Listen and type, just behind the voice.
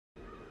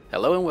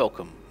Hello and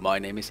welcome, my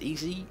name is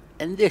EeZeE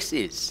and this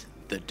is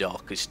The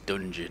Darkest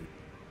Dungeon.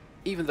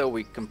 Even though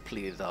we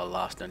completed our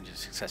last dungeon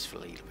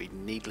successfully, we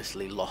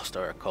needlessly lost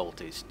our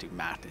occultist to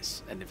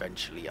madness and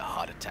eventually a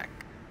heart attack.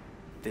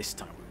 This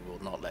time we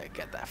will not let it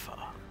get that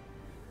far.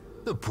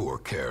 The poor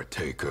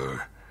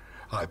caretaker.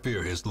 I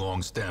fear his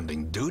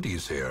long-standing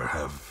duties here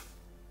have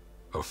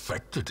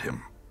affected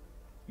him.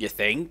 You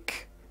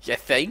think? You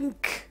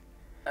think?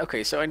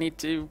 Okay, so I need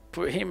to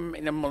put him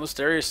in a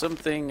monastery or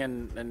something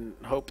and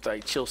hope that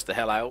he chills the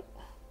hell out.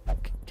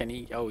 Can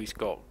he? Oh, he's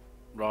got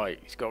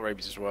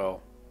rabies as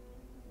well.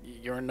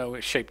 You're in no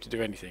shape to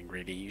do anything,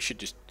 really. You should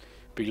just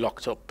be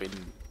locked up in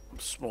a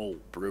small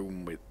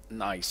room with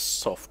nice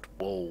soft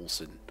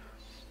walls and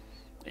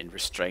in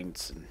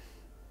restraints. And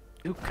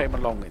who came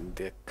along in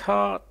the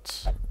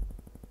cart?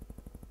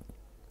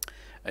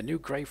 A new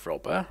grave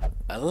robber?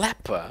 A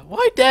leper?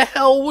 Why the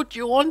hell would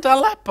you want a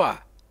leper?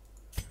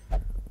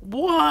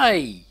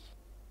 Why?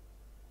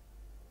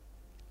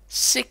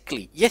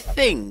 Sickly, you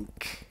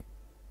think?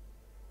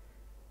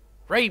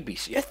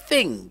 Rabies, you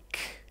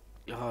think?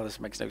 Oh, this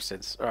makes no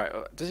sense. Alright,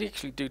 does he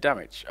actually do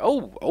damage?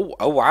 Oh,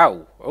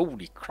 wow.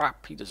 Holy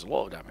crap, he does a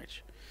lot of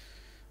damage.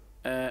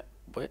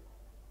 What?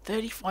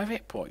 35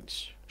 hit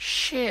points.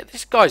 Shit,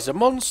 this guy's a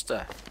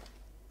monster.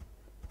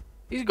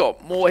 He's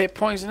got more hit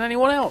points than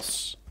anyone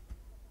else.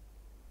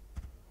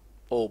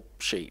 Or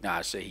she. Nah,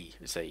 it's a he.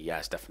 Yeah,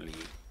 it's definitely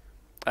he.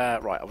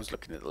 Right, I was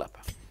looking at the leper.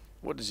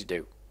 What does he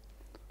do?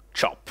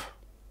 Chop.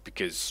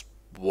 Because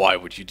why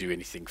would you do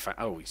anything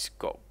oh, he's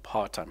got a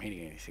hard time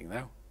hitting anything,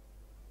 though.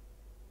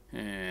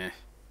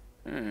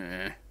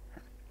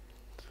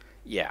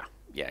 Yeah,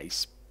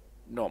 he's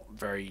not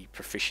very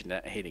proficient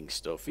at hitting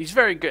stuff. He's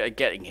very good at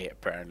getting hit,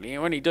 apparently.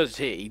 And when he does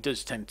hit, he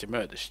does tend to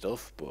murder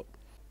stuff, but...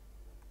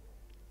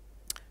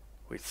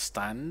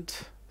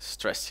 Withstand,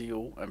 stress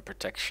heal, and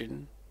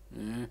protection.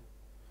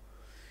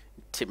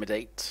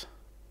 Intimidate.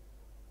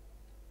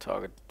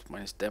 Target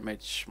minus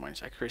damage,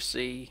 minus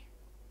accuracy.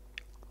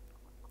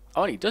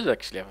 Oh, he does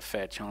actually have a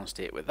fair chance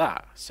to hit with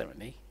that.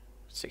 70.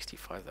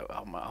 65 though.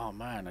 Oh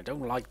man, I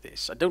don't like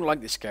this. I don't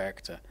like this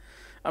character.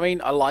 I mean,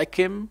 I like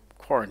him.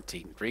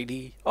 Quarantine,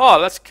 really? Oh,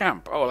 that's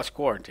camp. Oh, that's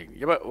quarantine.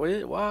 Yeah, but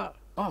what?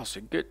 Oh, it's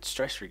a good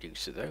stress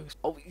reducer though.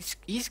 Oh,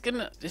 he's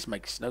gonna... This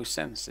makes no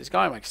sense. This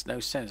guy makes no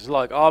sense. It's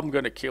like, I'm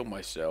gonna kill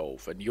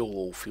myself and you'll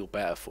all feel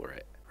better for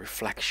it.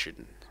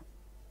 Reflection.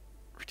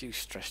 Reduce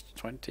stress to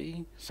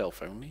 20.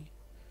 Self only.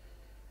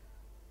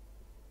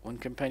 One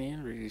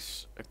companion,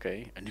 release,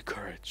 okay, and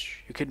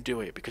courage. You can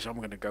do it because I'm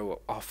going to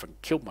go off and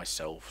kill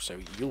myself so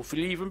you'll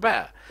feel even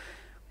better.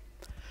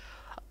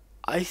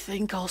 I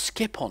think I'll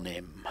skip on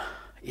him.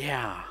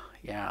 Yeah,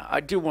 I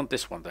do want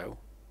this one though.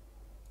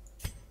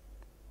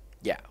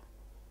 Yeah,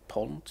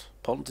 Pond.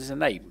 Pond is a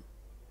name.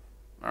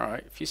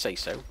 Alright, if you say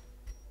so.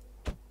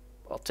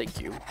 I'll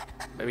take you.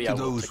 Maybe I will.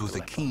 To those with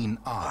a keen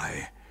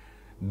eye,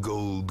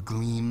 gold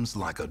gleams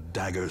like a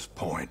dagger's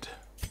point.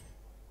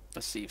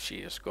 Let's see if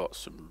she has got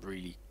some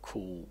really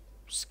cool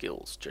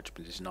skills.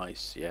 Judgment is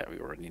nice. Yeah, we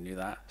already knew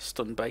that.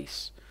 Stun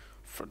base.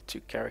 Front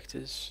 2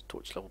 characters.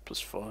 Torch level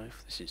 +5.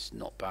 This is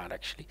not bad,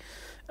 actually.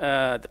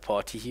 The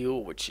party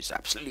heal, which is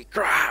absolutely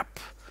crap.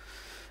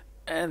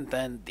 And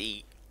then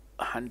the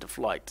Hand of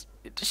Light.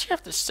 Does she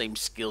have the same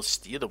skills as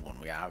the other one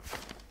we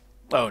have?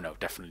 Oh, no,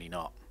 definitely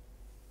not.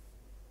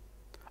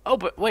 Oh,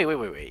 but wait.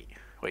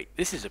 Wait,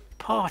 this is a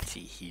party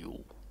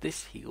heal.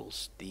 This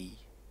heals the...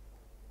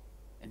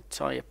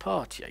 entire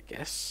party, I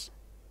guess.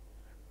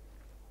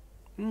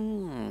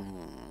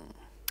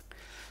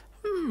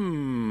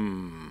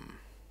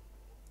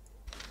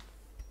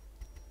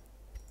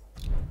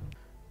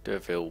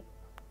 Derville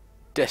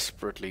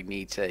desperately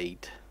needs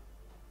aid.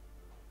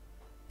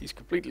 He's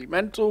completely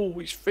mental.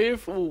 He's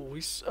fearful.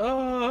 He's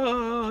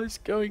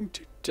going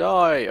to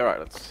die. Alright,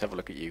 let's have a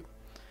look at you.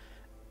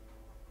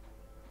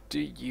 Do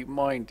you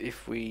mind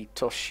if we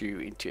toss you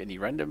into any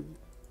random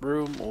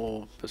room,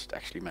 or does it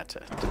actually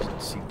matter?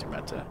 Doesn't seem to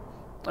matter.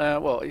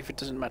 Well, if it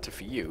doesn't matter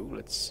for you,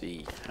 let's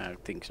see how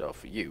things are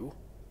for you.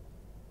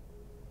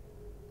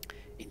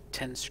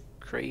 Intense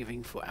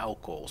craving for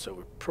alcohol, so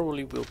we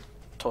probably will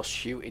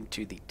toss you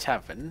into the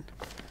tavern.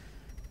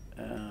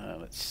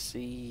 Let's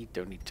see,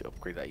 don't need to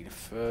upgrade that any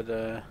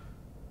further.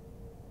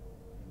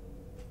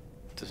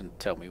 Doesn't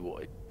tell me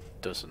what it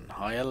does on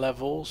higher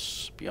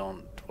levels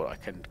beyond what I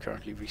can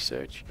currently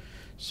research,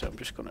 so I'm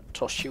just gonna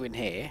toss you in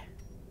here.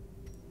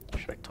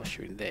 Should I toss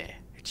you in there?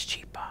 It's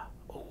cheaper.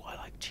 Oh, I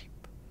like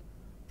cheap.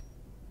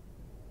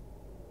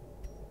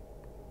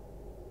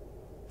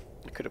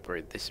 I could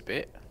upgrade this a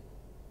bit.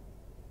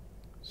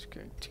 It's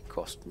going to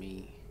cost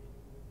me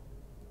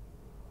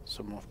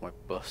some of my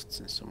busts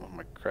and some of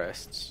my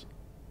crests.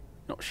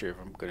 Not sure if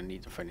I'm going to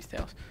need them for anything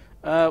else.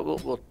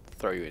 We'll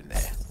throw you in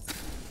there.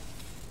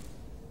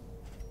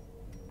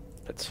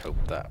 Let's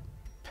hope that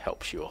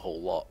helps you a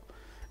whole lot.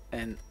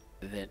 And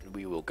then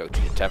we will go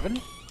to the tavern.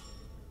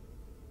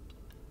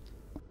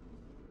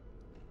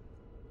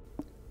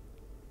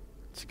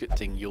 It's a good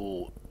thing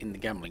you're in the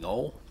gambling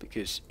hall,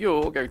 because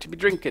you're going to be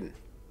drinking.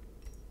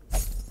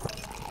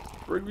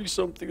 bring me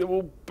something that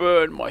will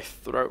burn my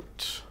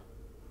throat.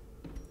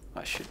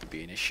 That shouldn't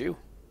be an issue.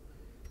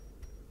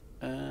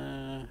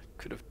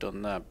 Could have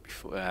done that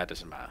before.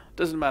 Doesn't matter.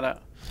 Doesn't matter.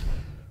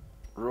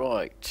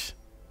 Right.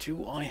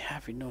 Do I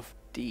have enough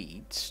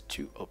deeds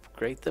to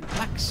upgrade the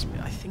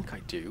blacksmith? I think I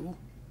do.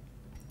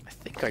 I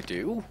think I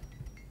do.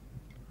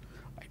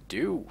 I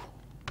do.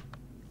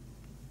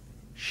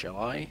 Shall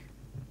I?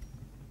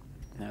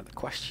 Now the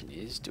question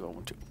is, do I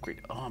want to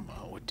upgrade armor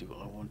or do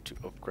I want to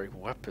upgrade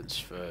weapons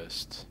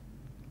first?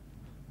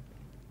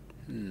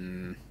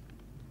 I'm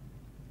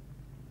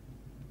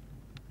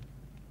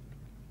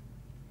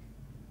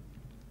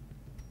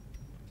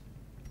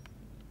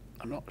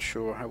not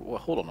sure how. Well,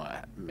 hold on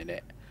a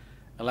minute.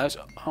 Allows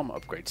armor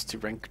upgrades to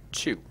rank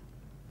 2.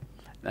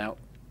 Now,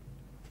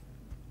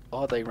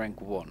 are they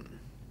rank 1?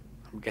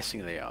 I'm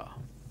guessing they are.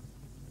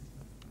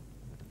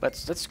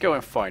 Let's go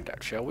and find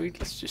out, shall we?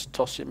 Let's just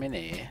toss him in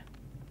here.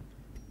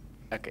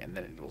 Okay, and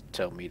then it will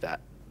tell me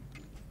that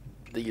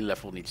the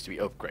level needs to be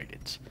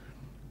upgraded.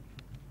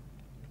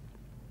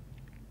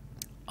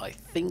 I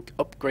think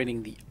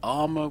upgrading the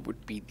armor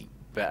would be the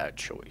better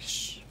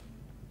choice.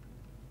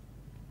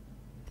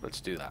 Let's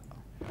do that.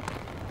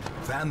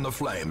 Fan the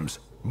flames,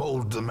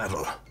 mold the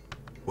metal.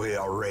 We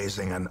are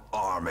raising an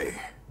army.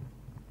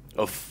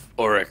 Of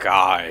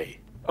Urukai.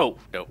 Oh,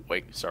 no,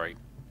 wait, sorry.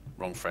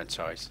 Wrong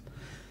franchise.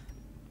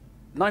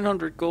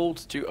 900 gold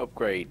to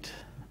upgrade.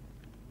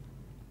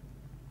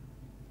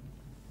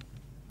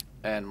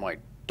 And my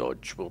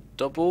dodge will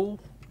double.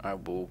 I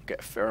will get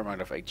a fair amount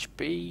of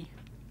HP.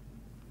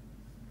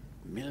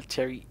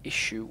 Military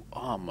issue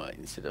armor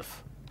instead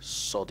of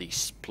soddy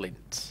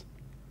splint.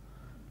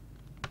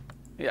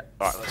 Yeah,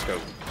 alright, let's go.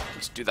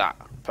 Let's do that.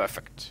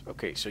 Perfect.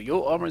 Okay, so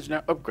your armor is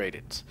now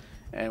upgraded.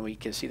 And we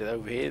can see that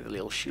over here, the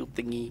little shield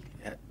thingy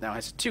now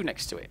has a 2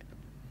 next to it.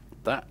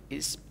 That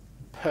is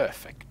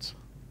perfect.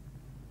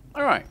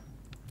 Alright.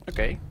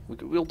 Okay,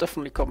 we'll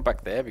definitely come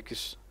back there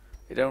because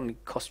it only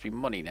costs me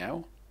money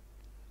now.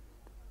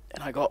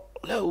 And I got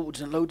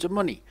loads and loads of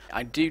money.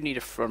 I do need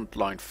a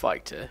frontline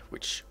fighter,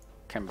 which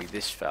can be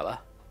this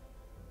fella.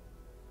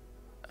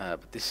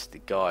 But this is the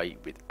guy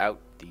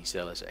without the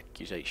zealous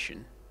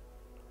accusation.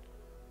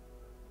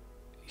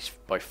 He's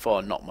by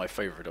far not my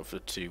favourite of the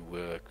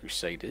 2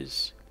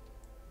 crusaders.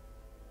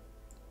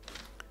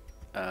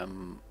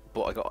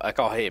 But I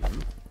got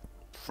him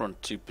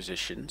front 2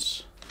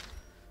 positions.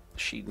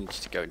 She needs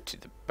to go into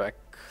the back.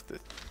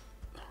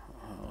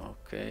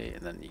 Okay,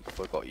 and then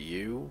I got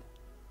you.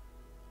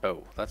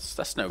 Oh,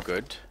 that's no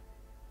good.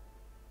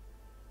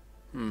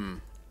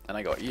 And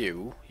I got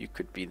you. You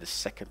could be in the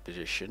 2nd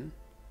position.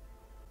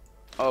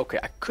 Okay,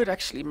 I could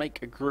actually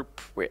make a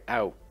group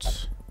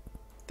without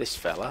this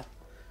fella.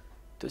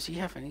 Does he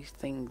have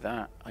anything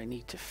that I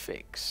need to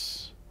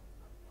fix?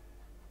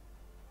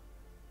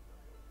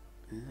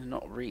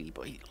 Not really,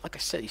 but like I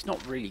said, he's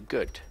not really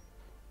good.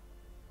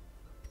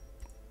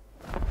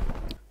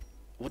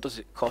 What does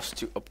it cost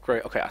to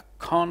upgrade? Okay, I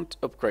can't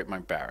upgrade my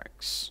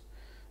barracks.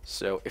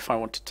 So if I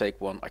want to take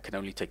one, I can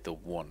only take the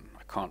 1.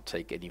 I can't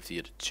take any of the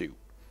other 2.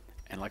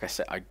 And like I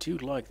said, I do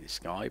like this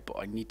guy, but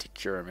I need to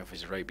cure him of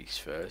his rabies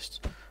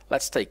first.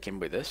 Let's take him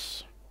with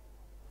us.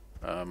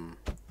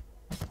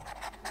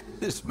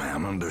 This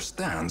man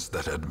understands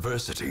that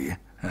adversity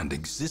and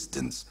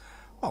existence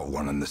are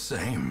one and the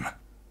same.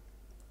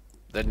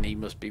 Then he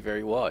must be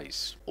very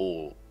wise.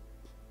 Or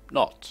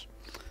not.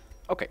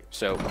 Okay,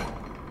 so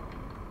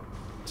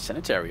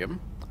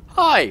Sanitarium.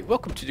 Hi,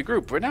 welcome to the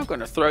group. We're now going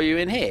to throw you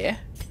in here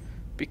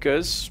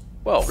because,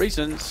 well,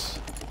 reasons.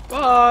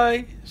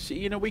 Bye. See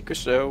you in a week or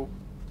so.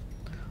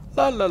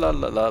 La la la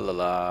la la la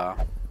la.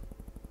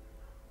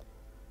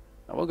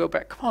 I will go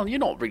back. Come on, you're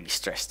not really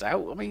stressed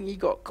out. I mean, you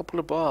got a couple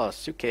of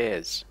bars. Who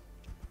cares?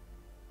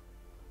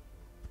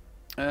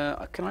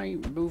 Can I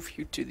move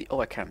you to the? Oh,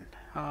 I can.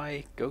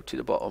 Hi, go to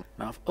the bottom.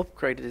 Now I've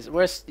upgraded this.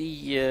 Where's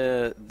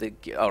the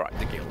all right,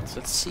 the guilds.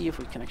 Let's see if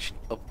we can actually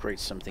upgrade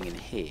something in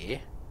here.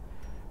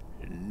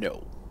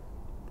 No.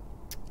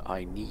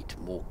 I need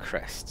more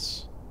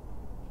crests.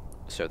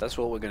 So that's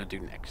what we're going to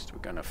do next.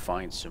 We're going to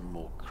find some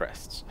more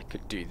crests. I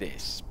could do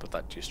this, but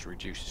that just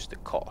reduces the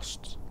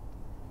cost.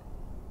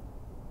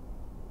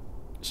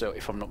 So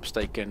if I'm not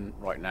mistaken,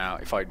 right now,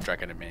 if I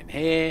drag him in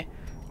here,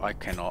 I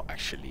cannot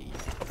actually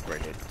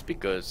upgrade it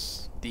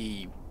because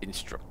the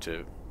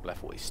instructor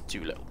level is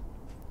too low.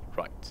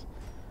 Right.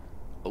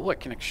 Oh, I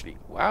can actually...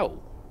 Wow.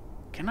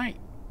 Can I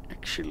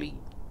actually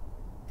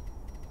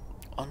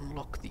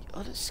unlock the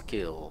other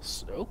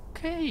skills?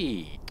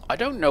 Okay. I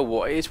don't know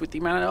what it is with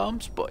the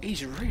Man-At-Arms, but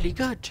he's really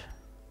good.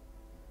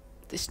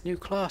 This new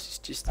class is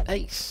just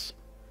ace.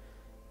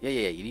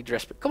 Yeah, you need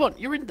respite. Come on,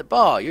 you're in the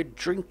bar, you're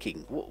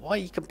drinking. Why are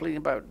you complaining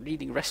about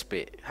needing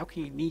respite? How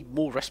can you need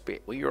more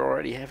respite when you're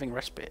already having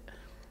respite?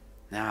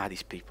 Nah,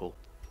 these people.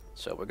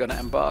 So we're gonna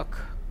embark.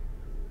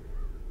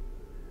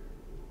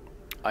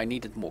 I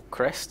needed more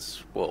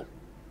crests. Well,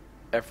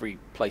 every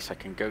place I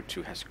can go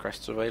to has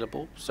crests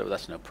available, so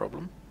that's no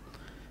problem.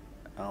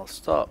 I'll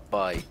start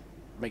by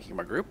making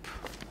my group.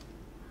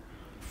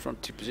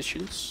 Front 2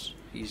 positions.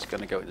 He's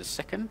gonna go in the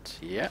 2nd.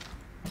 Yeah.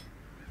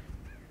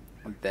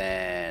 And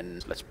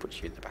then let's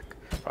put you in the back.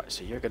 Right,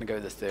 so you're going to go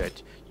the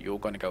third. You're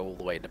going to go all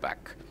the way in the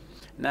back.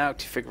 Now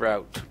to figure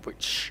out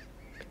which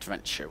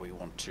adventure we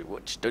want to,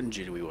 which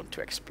dungeon we want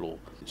to explore.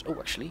 Oh,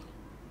 actually,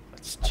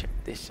 let's check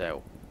this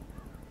out.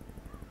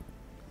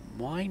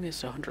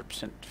 Minus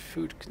 100%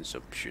 food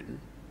consumption,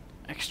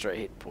 extra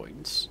hit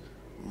points,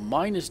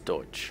 minus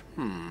dodge.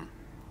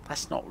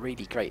 That's not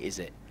really great, is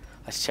it?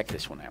 Let's check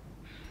this one out.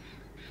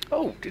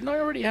 Oh, didn't I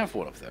already have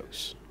one of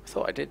those? I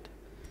thought I did.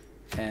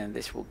 And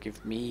this will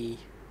give me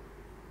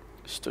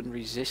stun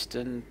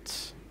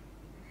resistant,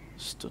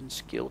 stun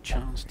skill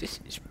chance. This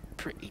is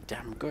pretty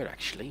damn good,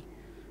 actually.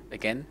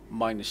 Again,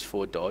 minus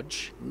 4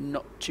 dodge.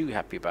 Not too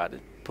happy about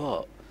it,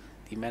 but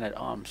the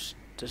Man-At-Arms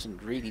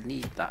doesn't really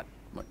need that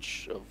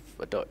much of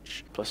a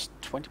dodge. Plus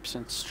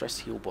 20% stress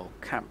heal while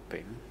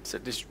camping. So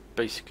this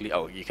basically,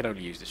 oh, you can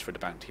only use this for the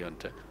bounty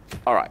hunter.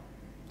 Alright,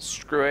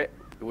 screw it.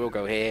 We'll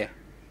go here.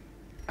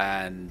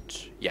 And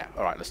yeah,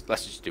 alright, let's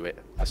just do it.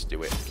 Let's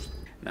do it.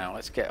 Now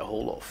let's get a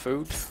whole lot of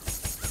food.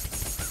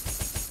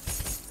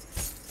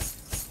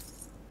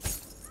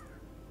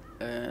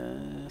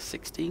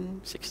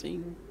 16?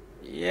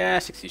 Yeah,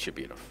 16 should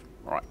be enough.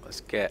 Alright,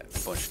 let's get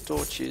a bunch of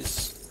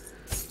torches.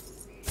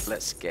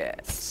 Let's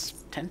get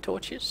 10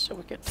 torches, so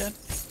we get 10. And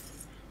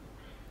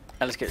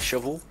let's get a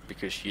shovel,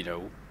 because, you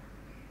know,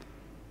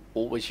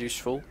 always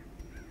useful.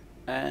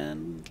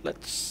 And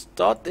let's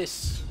start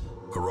this.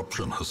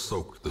 Corruption has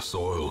soaked the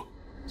soil,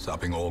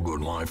 sapping all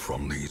good life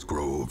from these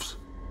groves.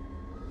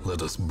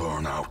 Let us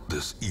burn out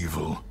this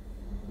evil.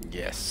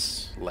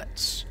 Yes,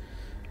 let's.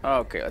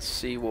 Okay, let's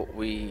see what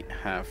we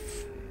have.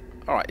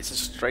 Alright, it's a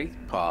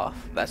straight path.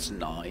 That's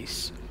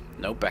nice.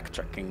 No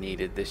backtracking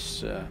needed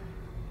this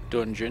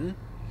dungeon.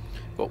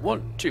 Got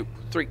 1, 2,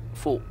 3,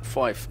 4,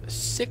 5,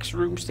 6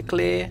 rooms to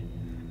clear.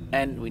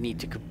 And we need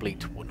to complete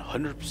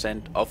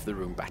 100% of the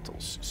room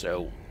battles.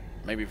 So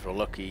maybe if we're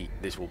lucky,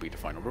 this will be the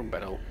final room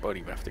battle. Won't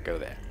even have to go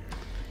there.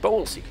 But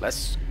we'll see.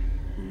 Let's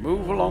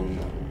move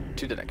along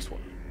to the next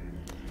one.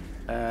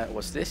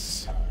 What's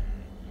this?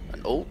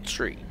 An old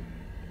tree.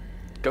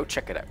 Go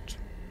check it out.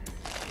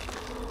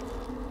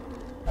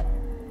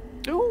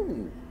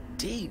 Ooh,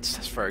 deeds.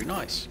 That's very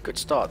nice. Good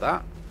start,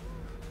 that.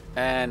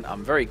 And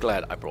I'm very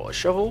glad I brought a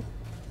shovel.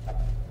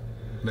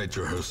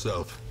 Nature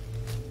herself,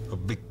 a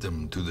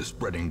victim to the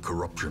spreading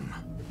corruption,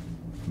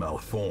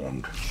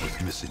 malformed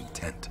with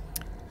misintent.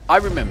 I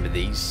remember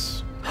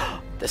these.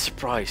 They're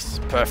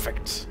surprised.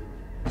 Perfect.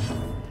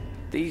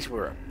 These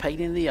were a pain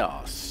in the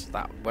arse.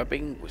 That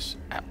webbing was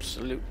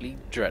absolutely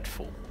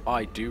dreadful.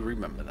 I do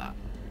remember that.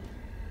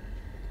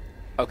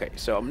 Okay,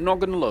 so I'm not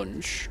going to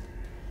lunge.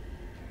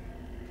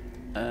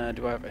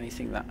 Do I have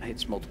anything that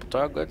hits multiple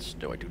targets?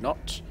 No, I do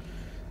not.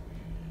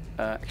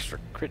 Extra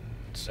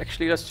crits.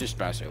 Actually, let's just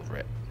mouse over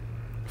it.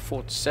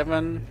 4 to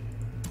 7.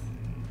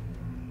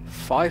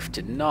 5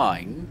 to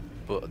 9.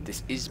 But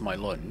this is my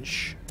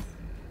lunge.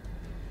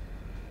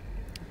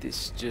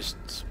 This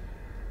just...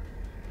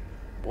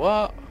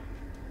 What?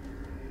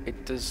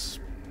 It does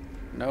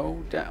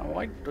no damn.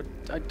 I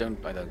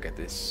don't get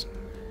this.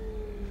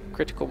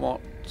 Critical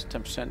mod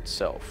 10%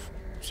 self,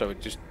 so it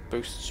just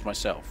boosts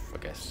myself, I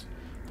guess.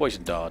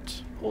 Poison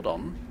dart. Hold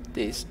on.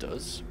 This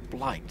does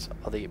blight.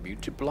 Are they immune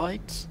to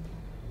blight?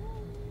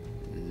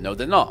 No,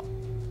 they're not.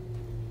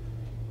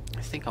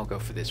 I think I'll go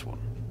for this one.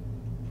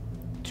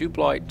 2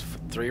 blight for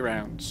 3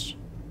 rounds.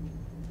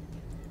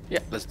 Yeah,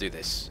 let's do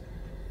this.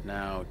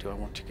 Now, do I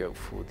want to go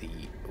for the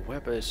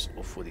webbers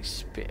or for the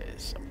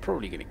spears? I'm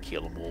probably going to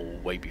kill them all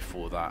way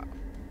before that.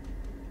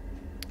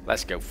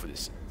 Let's go for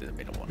this, the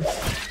middle one.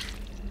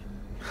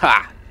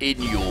 Ha!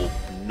 In your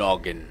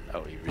noggin.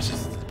 Oh, he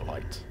resisted the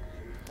blight.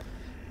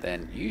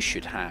 Then you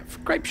should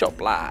have grape shot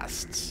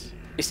blasts.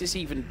 Is this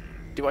even...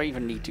 Do I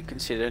even need to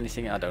consider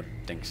anything? I don't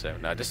think so.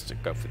 No, just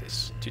go for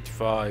this. 2 to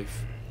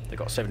 5. They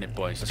got 7 hit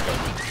points. Let's go.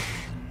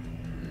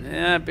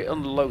 Yeah, a bit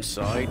on the low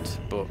side,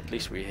 but at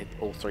least we hit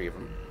all 3 of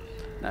them.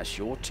 That's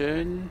your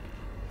turn.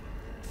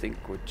 I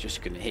think we're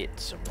just gonna hit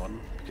someone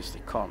because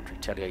they can't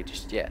retaliate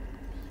just yet.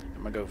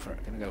 Am I gonna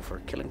go for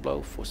a killing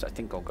blow? I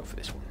think I'll go for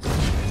this one.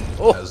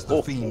 Oh, as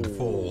the fiend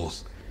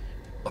falls,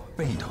 a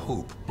faint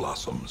hope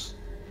blossoms.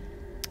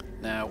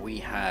 Now we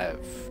have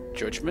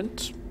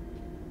Judgment,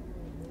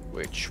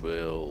 which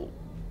will...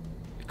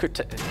 It could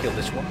kill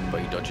this one,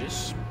 but he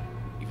dodges,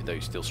 even though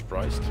he's still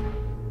surprised.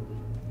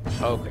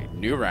 Okay,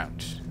 new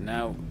round.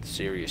 Now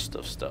serious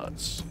stuff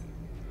starts.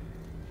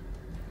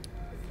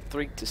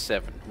 3 to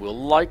 7. We'll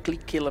likely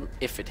kill him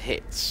if it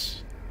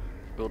hits.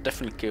 We'll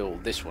definitely kill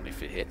this one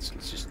if it hits.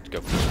 Let's just go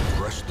for this one.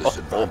 Press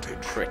disadvantage.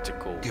 Oh,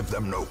 critical. Give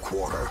them no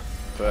quarter.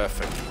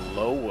 Perfect.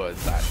 Lower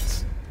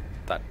that.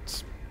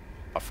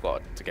 I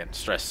forgot again.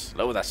 Stress.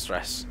 Lower that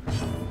stress.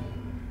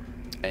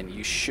 And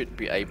you should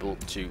be able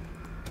to...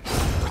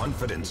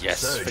 Confidence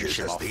surges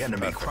as the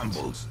enemy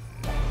crumbles.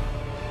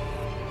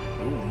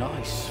 Ooh,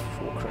 nice.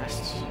 4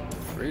 crests.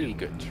 Really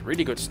good.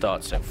 Really good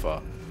start so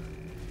far.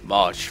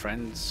 March,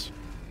 friends.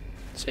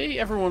 See,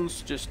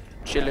 everyone's just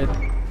chilling.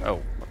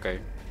 Oh, okay.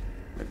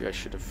 Maybe I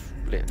should have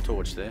lit a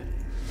torch there.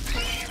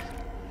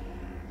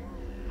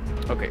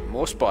 Okay,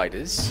 more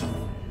spiders.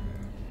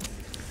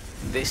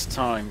 This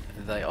time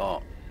they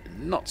are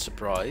not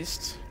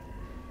surprised.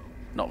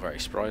 Not very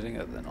surprising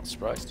that they're not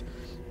surprised.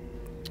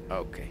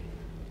 Okay.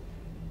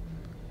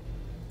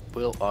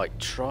 Will I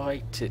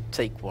try to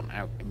take one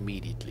out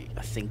immediately?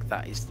 I think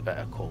that is the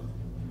better call.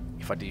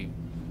 If I do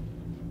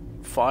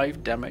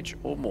 5 damage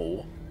or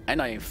more,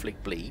 and I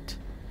inflict bleed,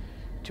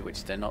 to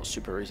which they're not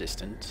super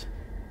resistant,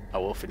 I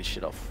will finish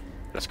it off.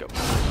 Let's go.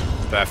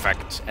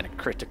 Perfect. And a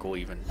critical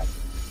even.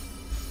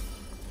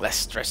 Less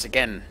stress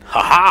again.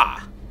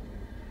 Haha!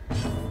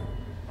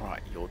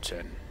 Alright, your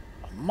turn.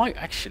 I might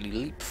actually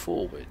leap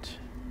forward.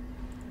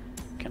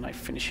 Can I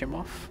finish him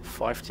off?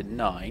 5 to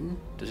 9.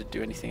 Does it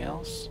do anything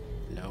else?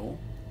 No.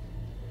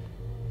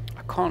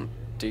 I can't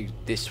do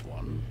this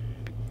one.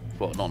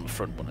 Well, not on the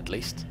front one at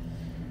least.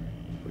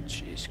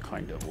 Which is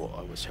kind of what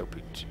I was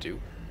hoping to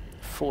do.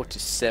 4 to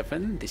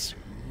 7. This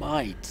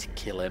might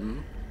kill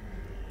him.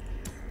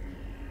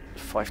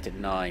 5 to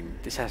 9.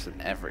 This has an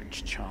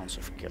average chance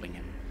of killing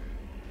him.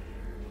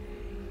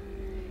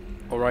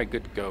 Alright,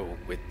 good to go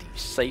with the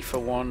safer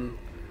one.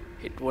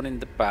 Hit one in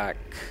the back.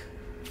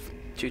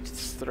 2 to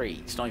 3.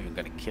 It's not even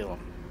going to kill him.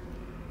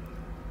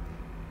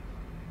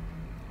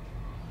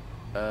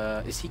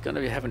 Is he going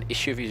to have an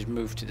issue if he's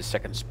moved to the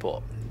second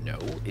spot? No.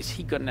 Is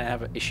he going to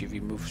have an issue if he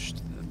moves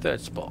to the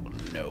third spot?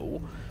 No.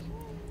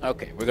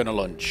 Okay, we're going to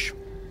lunge.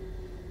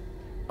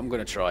 I'm going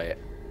to try it.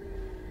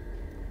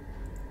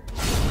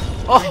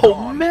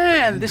 Oh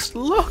man, this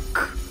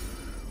luck!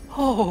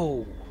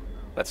 Oh!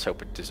 Let's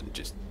hope it doesn't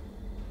just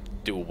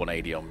do a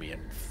 180 on me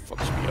and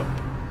fucks me up.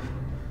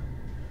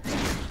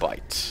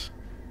 Bite.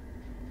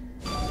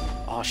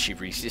 Oh, she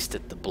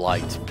resisted the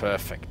blight.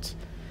 Perfect.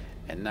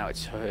 And now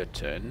it's her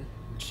turn.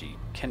 She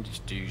can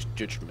just use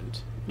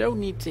judgment. No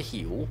need to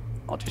heal.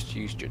 I'll just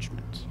use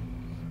judgment.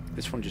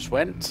 This one just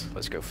went.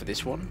 Let's go for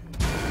this one.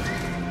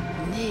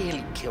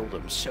 Nearly killed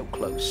him. So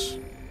close.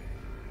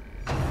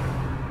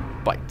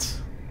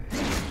 Bite.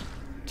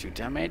 2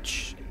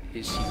 damage.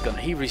 Is he gonna...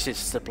 He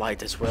resists the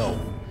blight as well.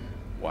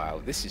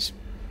 Wow, this is...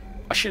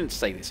 I shouldn't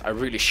say this. I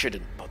really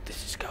shouldn't. But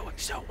this is going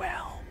so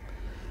well.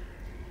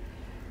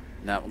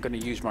 Now I'm going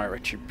to use my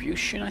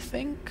retribution, I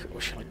think.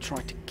 Or shall I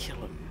try to kill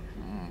him?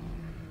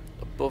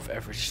 Above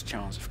average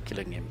chance of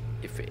killing him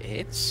if it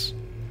hits.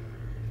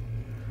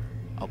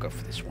 I'll go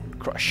for this one.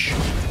 Crush.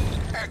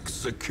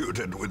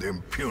 Executed with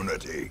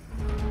impunity.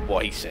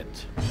 What he said.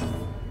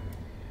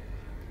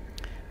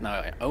 Now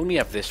I only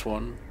have this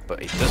one,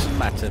 but it doesn't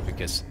matter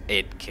because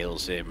it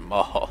kills him.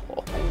 Oh.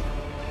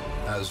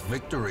 As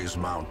victories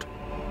mount,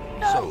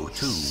 so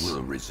too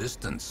will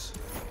resistance.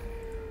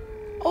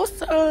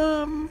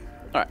 Awesome!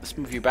 Alright, let's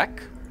move you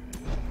back.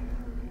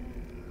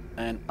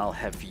 And I'll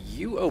have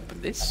you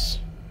open this.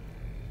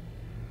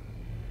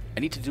 I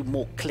need to do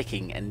more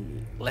clicking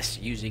and less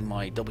using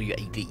my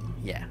WAD.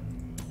 Yeah.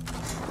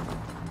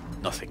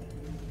 Nothing.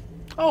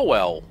 Oh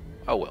well.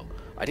 Oh well.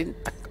 I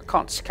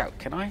can't scout,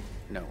 can I?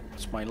 No.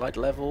 What's my light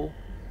level?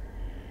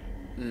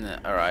 Nah,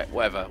 alright,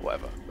 whatever.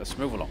 Let's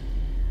move along.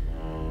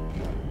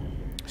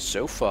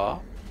 So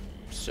far,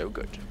 so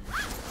good.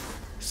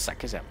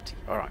 Sack is empty.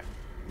 Alright.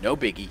 No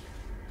biggie.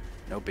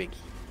 No biggie.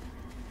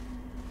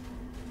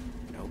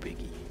 No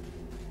biggie.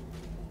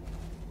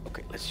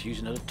 Okay, let's use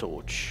another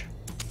torch.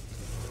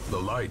 The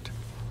light,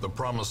 the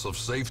promise of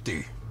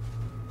safety.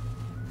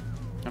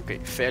 Okay,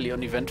 fairly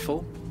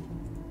uneventful.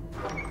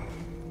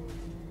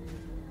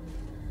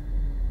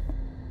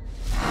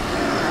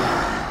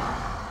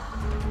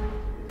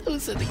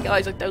 Those are the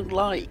guys I don't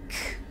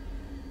like.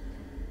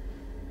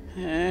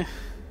 Okay,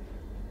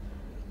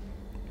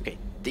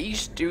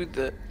 these do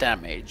the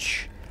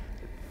damage.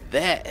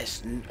 They're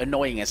as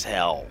annoying as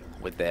hell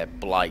with their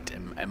blight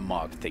and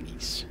mark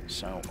thingies.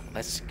 So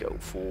let's go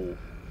for...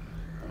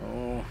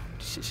 Oh,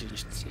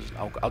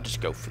 I'll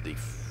just go for the...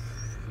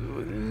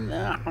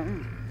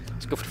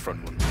 Let's go for the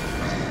front one.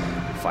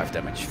 5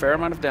 damage. Fair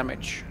amount of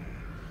damage.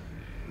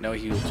 No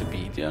heal to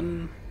be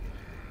done.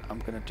 I'm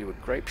gonna do a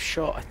grape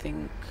shot, I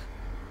think.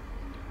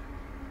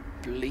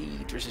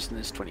 Bleed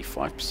resistance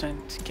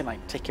 25%. Can I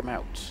take him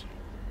out?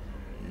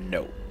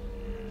 No.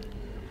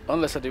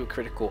 Unless I do a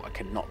critical, I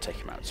cannot take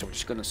him out. So we're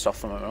just gonna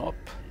soften him up.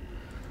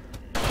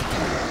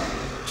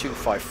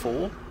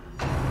 254.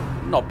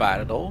 Not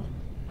bad at all.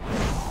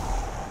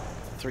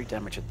 3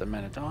 damage at the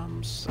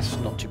Man-At-Arms. That's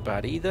not too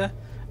bad either.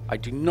 I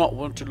do not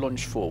want to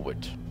lunge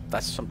forward.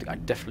 That's something I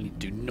definitely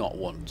do not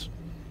want.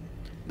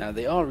 Now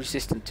they are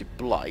resistant to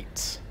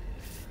blight.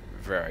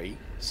 Very.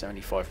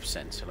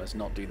 75%. So let's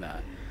not do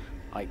that.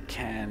 I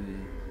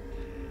can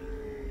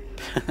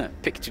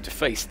pick to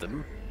deface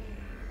them.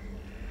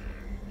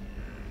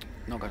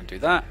 Not going to do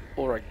that.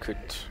 Or I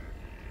could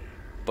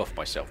buff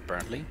myself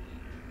apparently.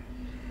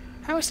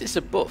 How is this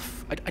a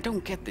buff? I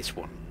don't get this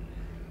one.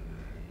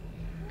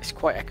 It's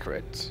quite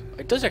accurate.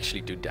 It does actually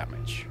do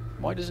damage.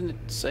 Why doesn't it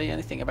say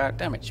anything about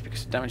damage?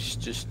 Because damage is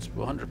just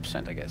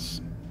 100%, I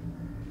guess.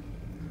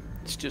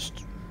 It's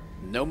just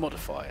no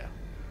modifier.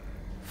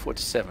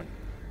 47.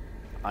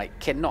 I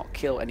cannot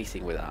kill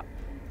anything with that.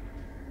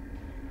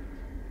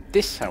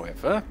 This,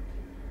 however,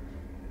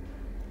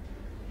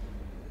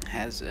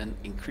 has an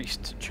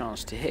increased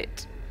chance to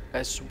hit,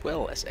 as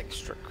well as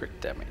extra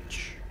crit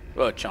damage.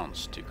 Well, a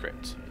chance to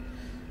crit.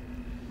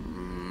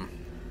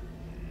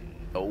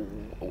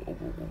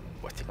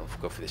 I think I'll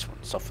go for this one.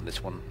 Soften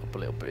this one up a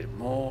little bit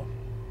more.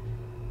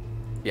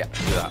 Yeah,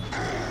 do that.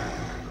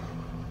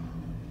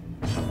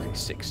 Okay,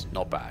 6,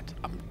 not bad.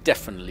 I'm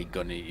definitely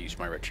gonna use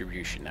my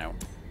retribution now.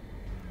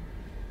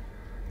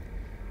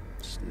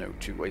 There's no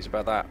two ways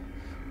about that.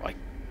 I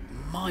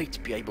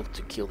might be able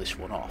to kill this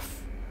one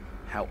off.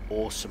 How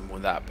awesome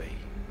would that be?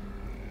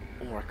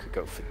 Or I could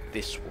go for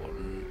this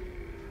one.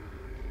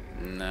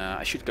 Nah,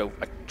 I should go.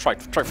 I try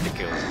for the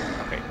kill.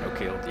 Okay, no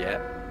kill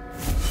yet.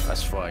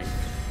 That's fine.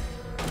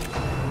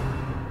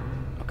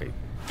 Okay,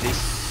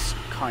 this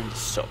kind of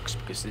sucks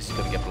because this is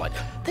gonna get blind.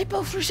 They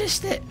both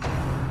resist it.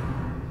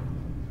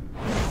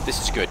 This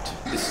is good.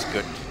 This is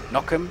good.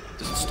 Knock him.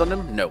 Does it stun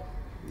him? No.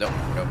 No.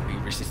 He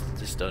resisted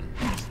the stun.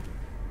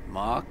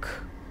 Mark.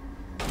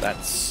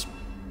 That's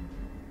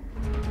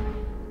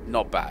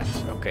not bad.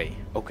 Okay.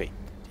 Okay.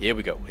 Here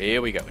we go.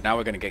 Here we go. Now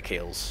we're gonna get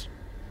kills.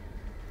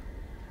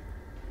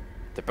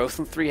 They're both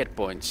on 3 hit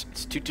points.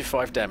 It's 2 to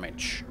 5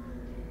 damage.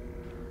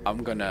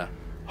 I'm gonna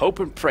hope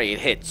and pray it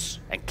hits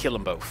and kill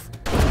them both.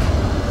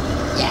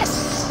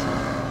 Yes!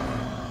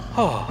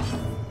 Oh.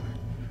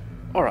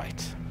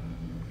 Alright.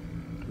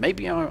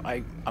 Maybe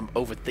I'm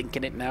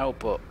overthinking it now,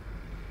 but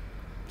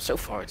so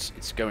far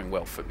it's going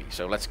well for me.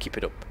 So let's keep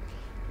it up.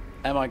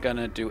 Am I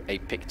gonna do a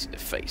pick to the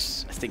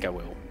face? I think I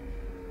will.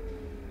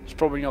 It's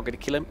probably not gonna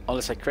kill him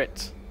unless I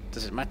crit.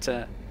 Does it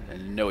matter?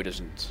 No, it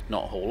doesn't.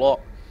 Not a whole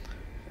lot.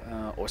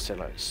 Or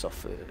shall I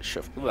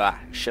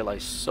shall I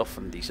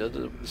soften this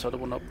other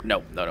one up?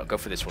 No, go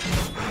for this one.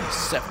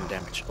 7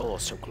 damage. Oh,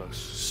 so close,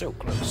 so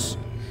close.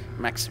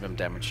 Maximum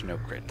damage, no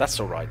crit. That's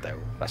alright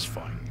though. That's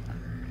fine.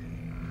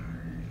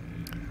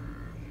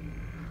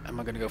 Am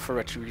I gonna go for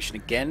retribution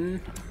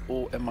again,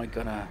 or am I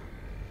gonna?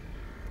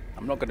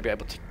 I'm not gonna be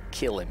able to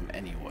kill him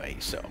anyway,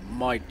 so I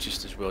might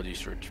just as well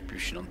use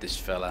retribution on this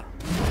fella.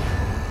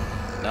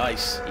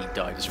 Nice, he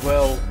died as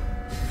well.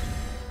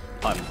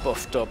 I'm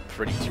buffed up,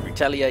 ready to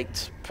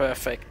retaliate.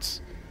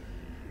 Perfect.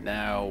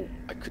 Now,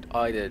 I could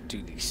either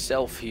do the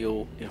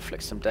self-heal,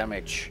 inflict some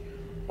damage,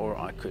 or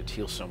I could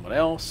heal someone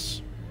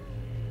else.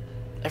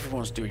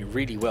 Everyone's doing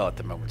really well at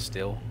the moment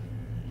still.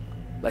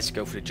 Let's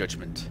go for the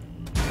judgment.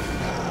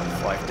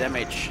 5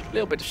 damage, a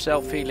little bit of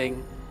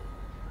self-healing.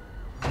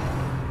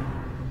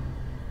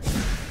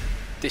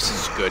 This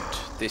is good.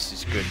 This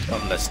is good,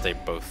 unless they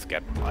both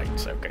get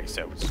blind. Okay,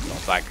 so it's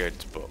not that good,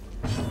 but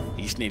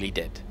he's nearly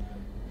dead.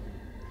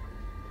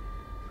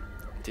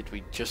 Did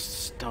we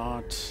just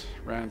start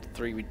round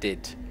 3? We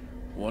did.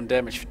 1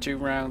 damage for 2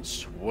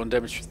 rounds, 1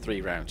 damage for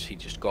 3 rounds. He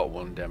just got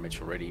 1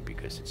 damage already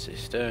because it's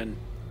his turn.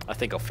 I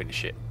think I'll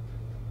finish it.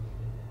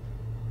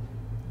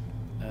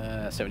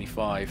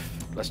 75.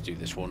 Let's do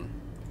this one.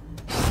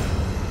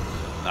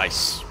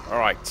 Nice.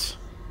 Alright.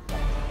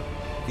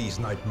 These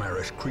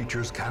nightmarish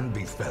creatures can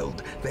be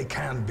felled. They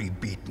can be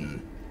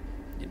beaten.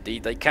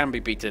 Indeed, they can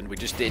be beaten. We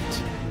just did.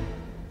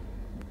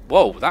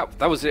 Whoa,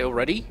 that was it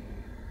already?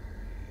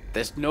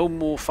 There's no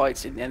more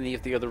fights in any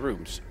of the other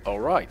rooms.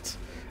 Alright.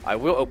 I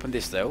will open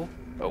this though.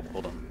 Oh,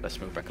 hold on.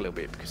 Let's move back a little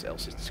bit because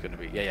else it's going to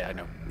be... Yeah, I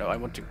know. No, I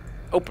want to...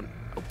 Open.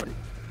 Open.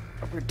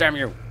 Open it, damn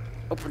you.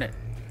 Open it.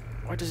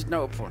 Why does it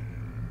not open?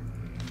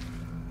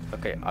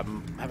 Okay,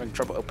 I'm having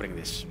trouble opening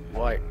this.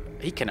 Why?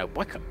 He can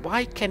open.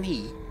 Why can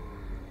he?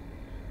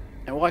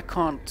 And why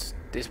can't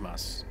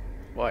Dismas?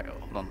 Why?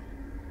 Hold on.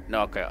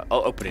 No, okay.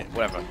 I'll open it.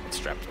 Whatever. It's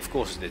strapped. Of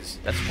course it is.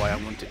 That's why I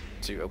wanted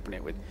to open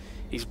it with...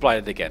 He's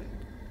blinded again.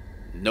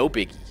 No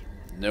biggie.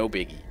 No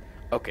biggie.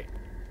 Okay.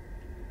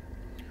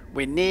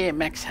 We're near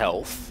max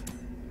health.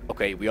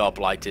 Okay, we are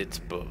blighted,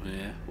 but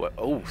yeah. Well,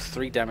 oh,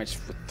 3 damage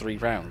for 3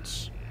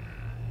 rounds.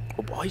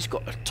 Oh boy, he's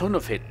got a ton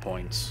of hit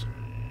points.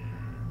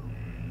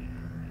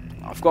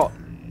 I've got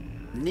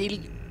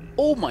nearly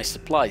all my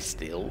supplies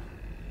still.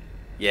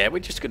 Yeah, we're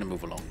just gonna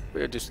move along.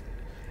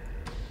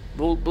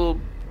 We'll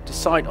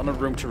decide on a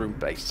room-to-room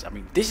basis. I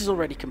mean, this is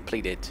already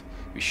completed.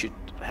 We should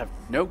have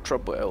no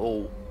trouble at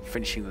all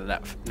finishing the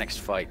next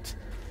fight.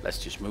 Let's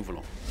just move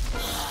along.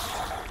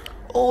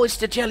 Oh, it's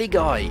the jelly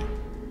guy.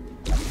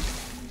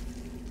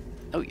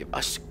 Oh,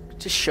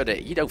 just shut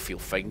it. You don't feel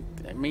faint.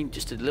 I mean,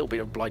 just a little bit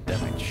of blight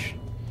damage.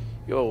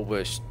 You're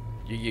worse.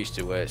 You're used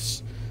to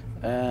worse.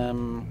 8.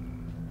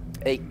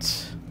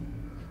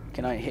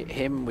 Can I hit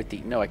him with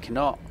the... No, I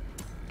cannot.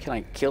 Can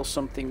I kill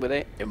something with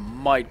it? It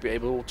might be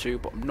able to,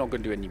 but I'm not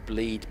going to do any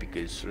bleed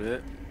because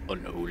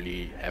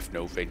unholy, have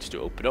no veins to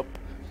open up.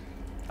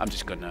 I'm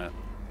just going to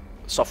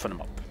soften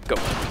them up. Go.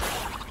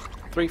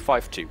 3,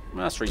 5, 2.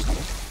 That's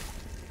reasonable.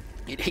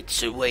 It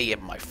eats away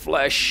at my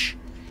flesh.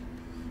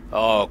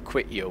 Oh,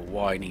 quit your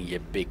whining, you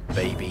big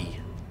baby.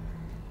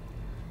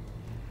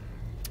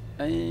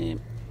 I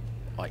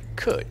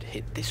could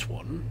hit this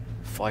one.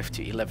 5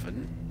 to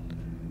 11.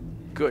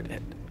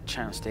 Good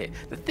chance to hit.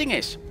 The thing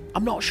is,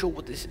 I'm not sure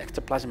what this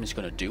ectoplasm is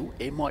going to do.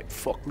 It might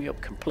fuck me up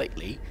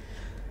completely.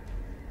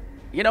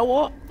 You know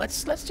what?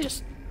 Let's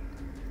just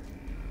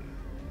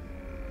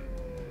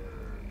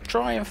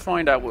try and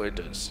find out what it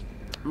does.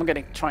 I'm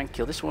going to try and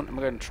kill this one. I'm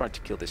going to try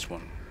to kill this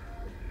one.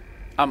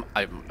 I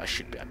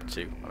should be able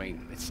to. I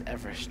mean, it's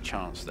ever a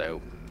chance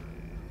though.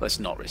 Let's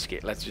not risk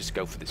it. Let's just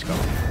go for this guy.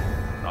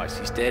 Nice,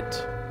 he's dead.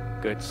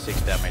 Good,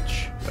 6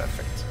 damage.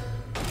 Perfect.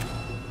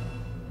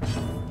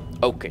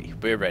 Okay,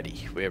 we're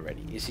ready. We're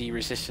ready. Is he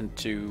resistant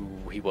to...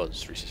 He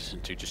was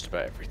resistant to just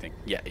about everything.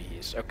 Yeah, he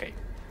is. Okay.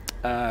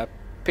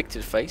 Pick to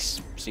the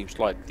face. Seems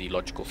like the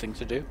logical thing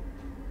to do.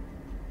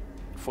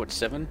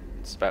 47.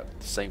 It's about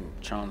the same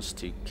chance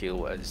to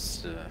kill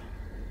as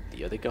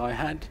the other guy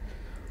had.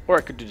 Or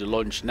I could do the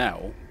lunge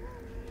now.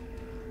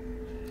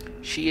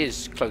 She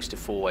is close to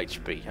 4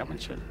 HP. How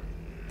much?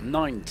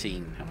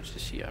 19. How much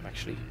does she have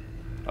actually?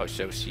 Oh,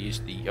 so she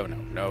is the... Oh no,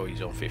 no,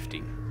 he's on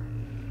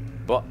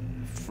 15. But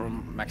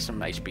from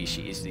maximum HP,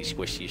 she is the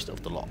squishiest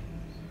of the lot.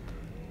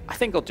 I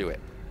think I'll do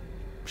it.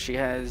 She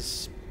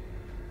has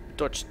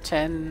dodge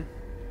 10.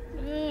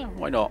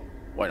 Why not?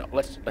 Why not?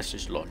 Let's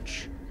just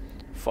launch.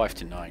 5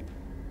 to 9.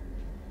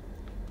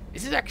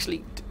 Is it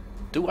actually?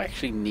 Do I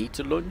actually need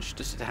to lunge?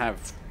 Does it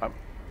have?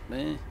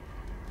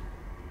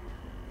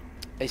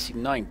 AC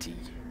 90.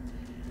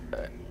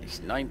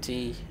 AC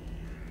 90.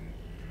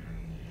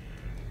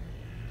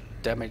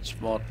 Damage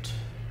mod.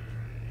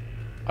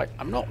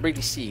 I'm not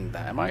really seeing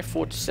that. Am I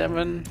 4 to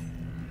 7?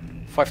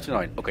 5 to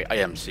 9. Okay, I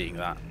am seeing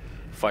that.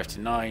 5 to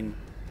 9.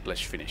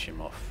 Let's finish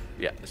him off.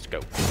 Yeah, let's go.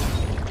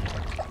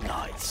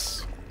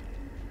 Nice.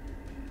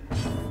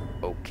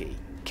 Okay.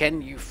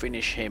 Can you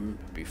finish him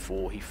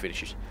before he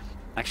finishes?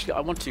 Actually, I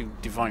want to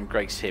Divine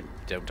Grace him,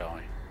 don't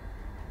I?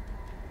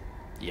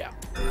 Yeah.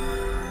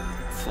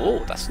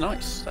 4. That's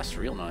nice. That's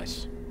real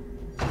nice.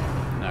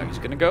 Now he's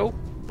gonna go.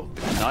 Bump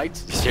in the night.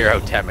 0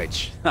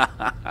 damage.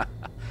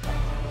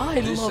 I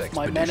love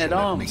my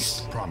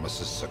Man-At-Arms.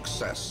 Promises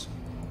success.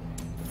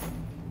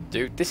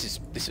 Dude, this is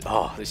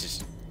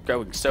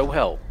going so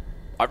well.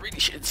 I really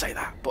shouldn't say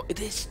that, but it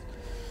is.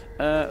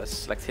 Let's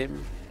select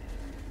him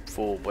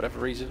for whatever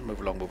reason.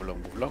 Move along, move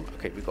along, move along.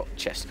 Okay, we've got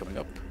chest coming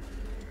up.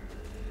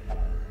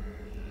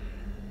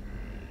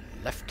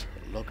 Left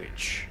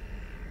luggage.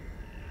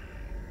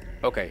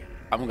 Okay,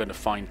 I'm gonna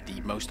find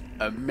the most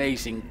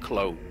amazing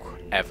cloak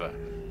ever.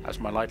 That's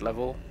my light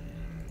level.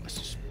 Let's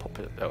just pop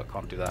it. Oh, I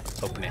can't do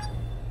that. Open it.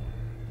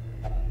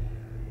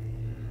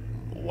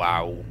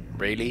 Wow,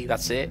 really?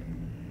 That's it?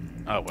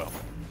 Oh well.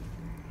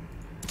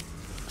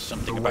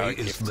 Something The way about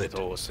is lit.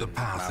 The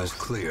path is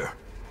clear.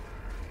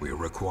 We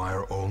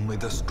require only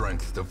the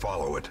strength to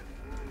follow it.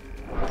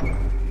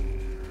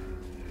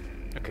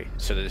 Okay,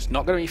 so there's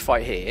not going to be a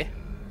fight here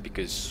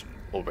because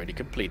already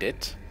completed.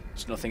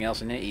 There's nothing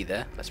else in here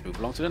either. Let's move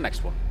along to the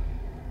next one.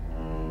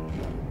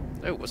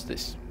 Oh, what's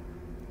this?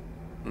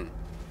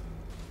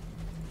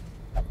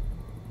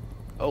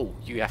 Oh,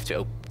 you have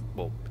to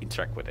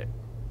interact with it.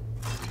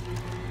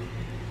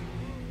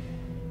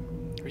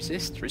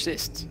 Resist,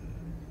 resist.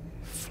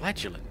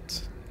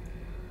 Flagellant.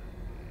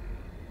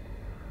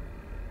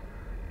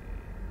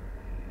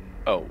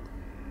 Oh.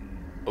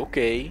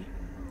 Okay.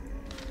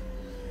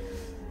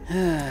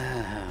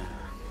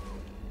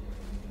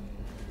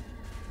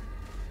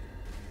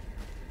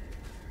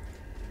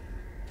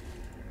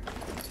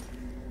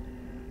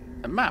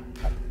 A map.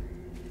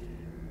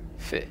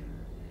 Fit.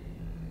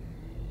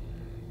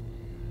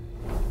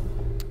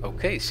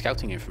 Okay,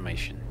 scouting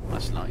information.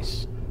 That's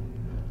nice.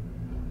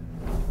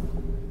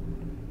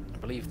 I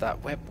believe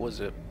that web was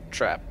a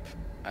trap,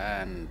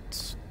 and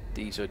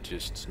these are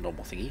just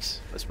normal thingies.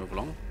 Let's move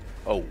along.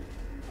 Oh,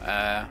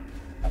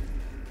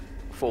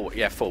 forward.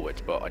 Yeah,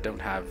 forward. But I don't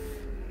have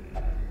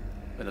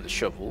another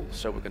shovel,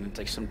 so we're going to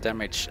take some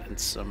damage and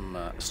some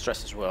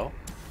stress as well.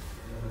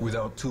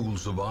 Without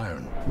tools of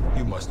iron,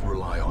 you must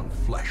rely on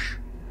flesh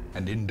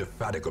and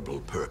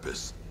indefatigable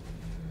purpose.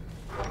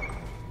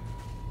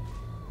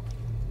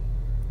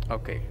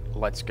 Okay,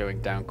 lights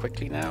going down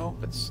quickly now.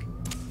 Let's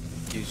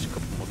use a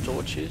couple more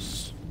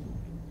torches.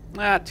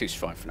 Two's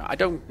fine for now. I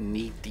don't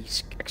need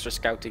these extra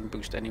scouting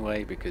boost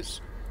anyway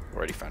because I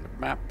already found a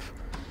map.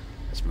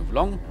 Let's move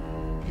along.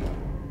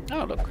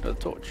 Oh, look, another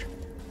torch.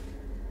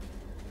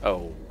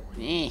 Oh,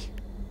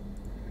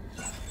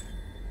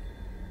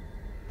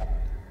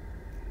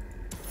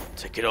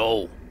 take it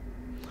all.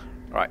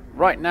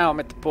 Right now I'm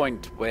at the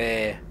point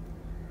where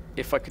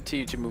if I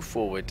continue to move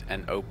forward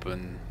and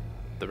open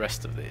the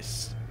rest of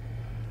this,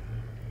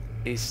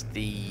 is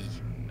the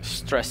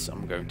stress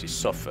I'm going to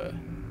suffer,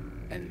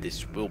 and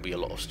this will be a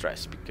lot of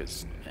stress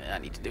because I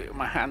need to do it with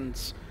my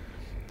hands.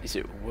 Is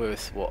it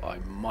worth what I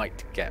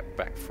might get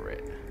back for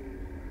it?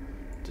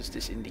 Does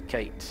this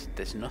indicate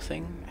there's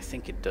nothing? I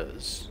think it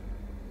does.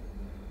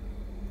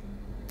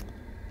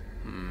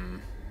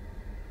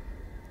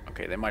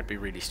 Okay, they might be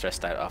really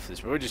stressed out after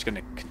this, but we're just going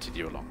to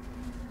continue along.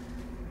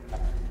 A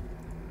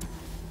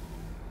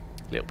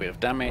little bit of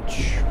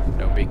damage,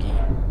 no biggie.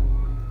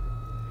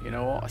 You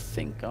know what? I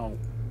think I'll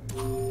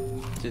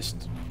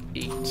just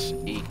eat.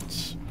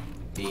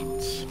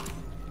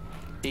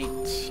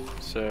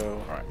 So,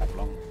 alright, move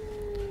along.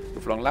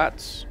 Move along,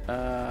 lads.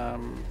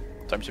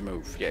 Time to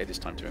move. Yeah, it is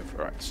time to move.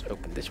 Alright, let's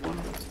open this one.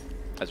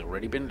 has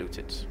already been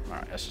looted.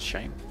 Alright, that's a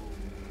shame.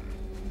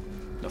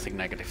 Nothing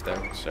negative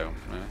though, so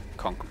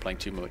can't complain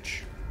too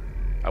much.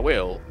 I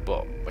will,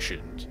 but I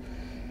shouldn't.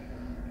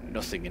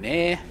 Nothing in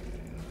here.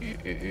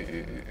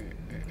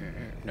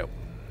 Nope.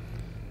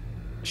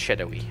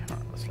 Shadowy.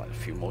 Alright, let's light a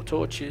few more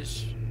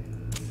torches.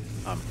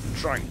 I'm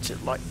trying to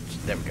light.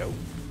 There we go.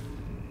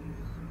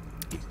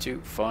 Need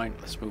two. Fine.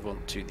 Let's move on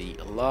to the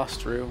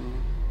last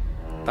room.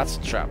 That's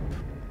a trap.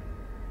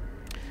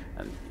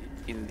 And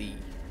in the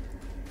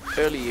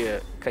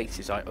earlier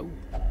cases, oh,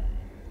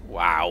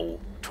 wow,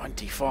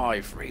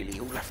 25. Really?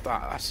 Who left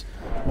that? That's,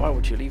 why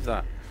would you leave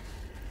that?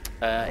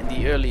 In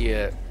the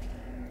earlier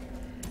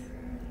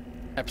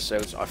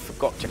episodes, I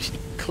forgot to actually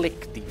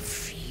click the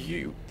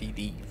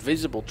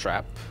visible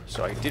trap,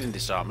 so I didn't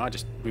disarm. I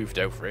just moved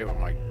over it with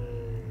my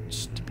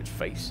stupid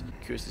face.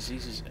 Cures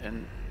diseases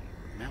and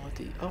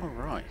melody. Oh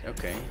right,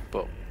 okay,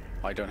 but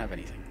I don't have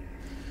anything.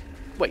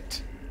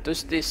 Wait,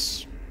 does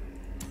this?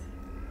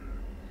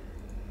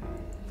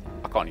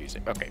 I can't use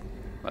it. Okay,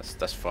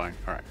 that's fine.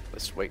 All right,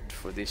 let's wait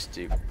for this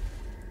to.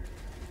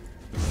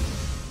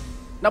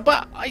 No,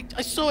 but I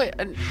saw it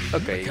and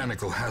okay.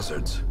 Mechanical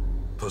hazards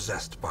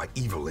possessed by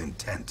evil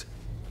intent.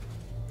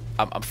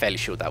 I'm fairly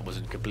sure that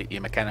wasn't completely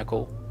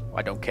mechanical.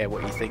 I don't care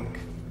what you think.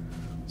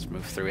 Let's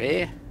move through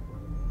here.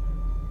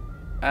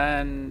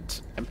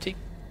 And empty.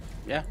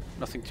 Yeah,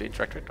 nothing to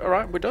interact with.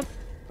 Alright, we're done.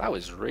 That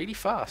was really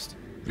fast.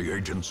 The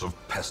agents of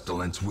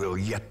pestilence will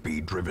yet be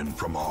driven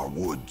from our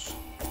woods.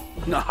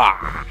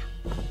 Nah.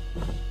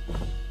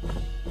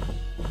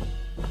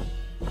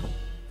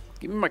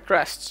 Give me my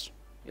crests.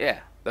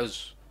 Yeah,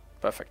 those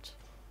perfect.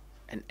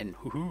 And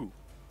hoo-hoo.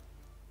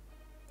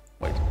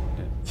 Wait.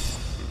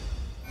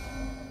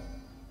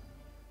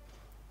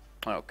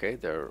 Okay,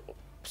 they're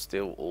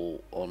still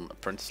all on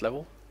apprentice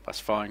level.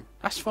 That's fine.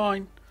 That's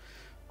fine.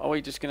 Are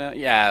we just gonna?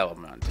 Yeah, oh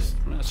man, just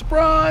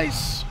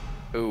surprise.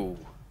 Ooh.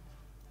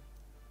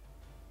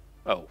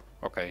 Oh,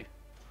 okay.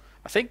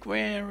 I think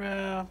we're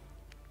a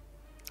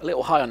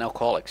little high on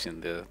alcoholics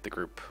in the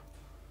group.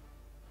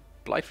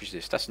 Life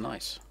resist. That's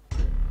nice.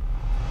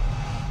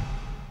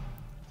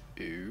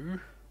 Ooh.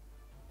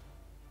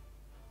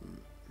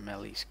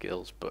 Melee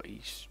skills, but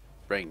he's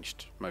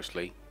ranged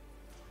mostly.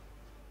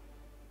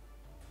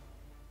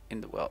 In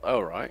the well,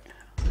 oh right.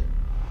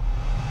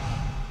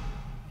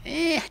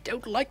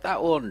 Don't like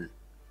that one.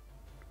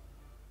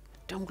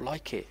 Don't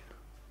like it.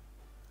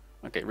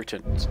 Okay,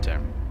 return to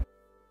town.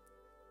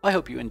 I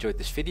hope you enjoyed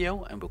this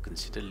video and will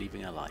consider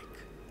leaving a like.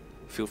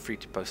 Feel free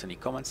to post any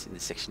comments in the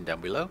section down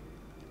below,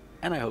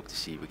 and I hope to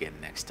see you again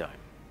next time.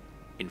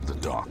 In the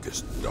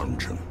darkest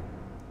dungeon.